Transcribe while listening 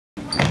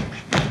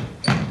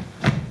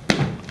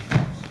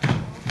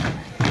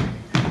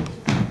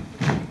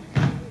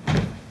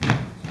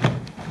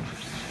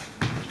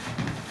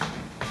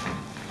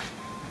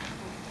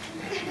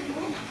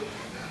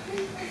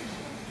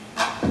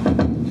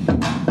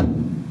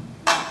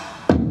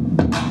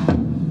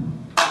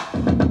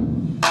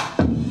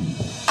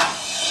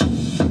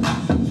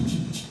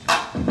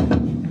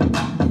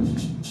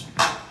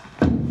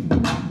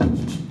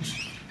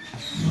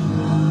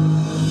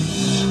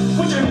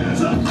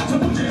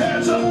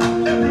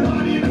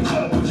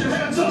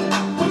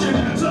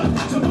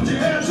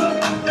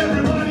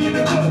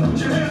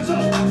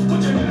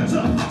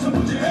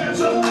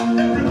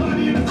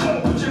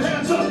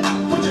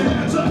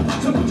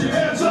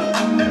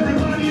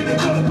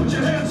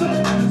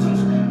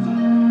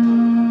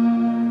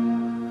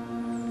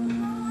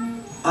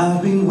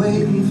I've been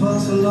waiting for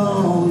so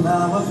long,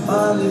 now I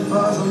finally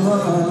found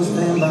someone to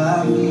stand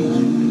by me.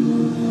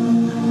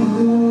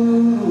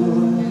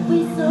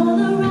 We saw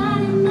the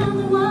writing on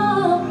the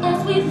wall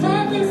as we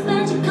felt this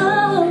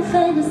magical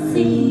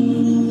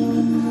fantasy.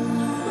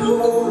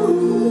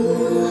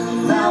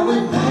 Now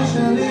with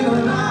passion in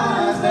our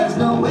eyes, there's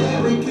no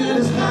way we could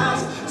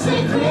disguise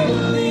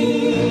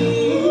secretly.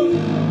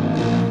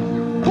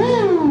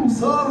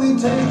 So we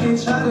take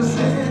each other's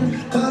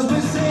hand, cause we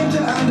seem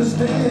to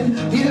understand.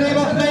 Iedereen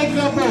mag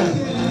meekloppen.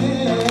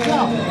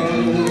 Ja,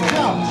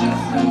 ja,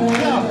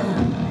 ja.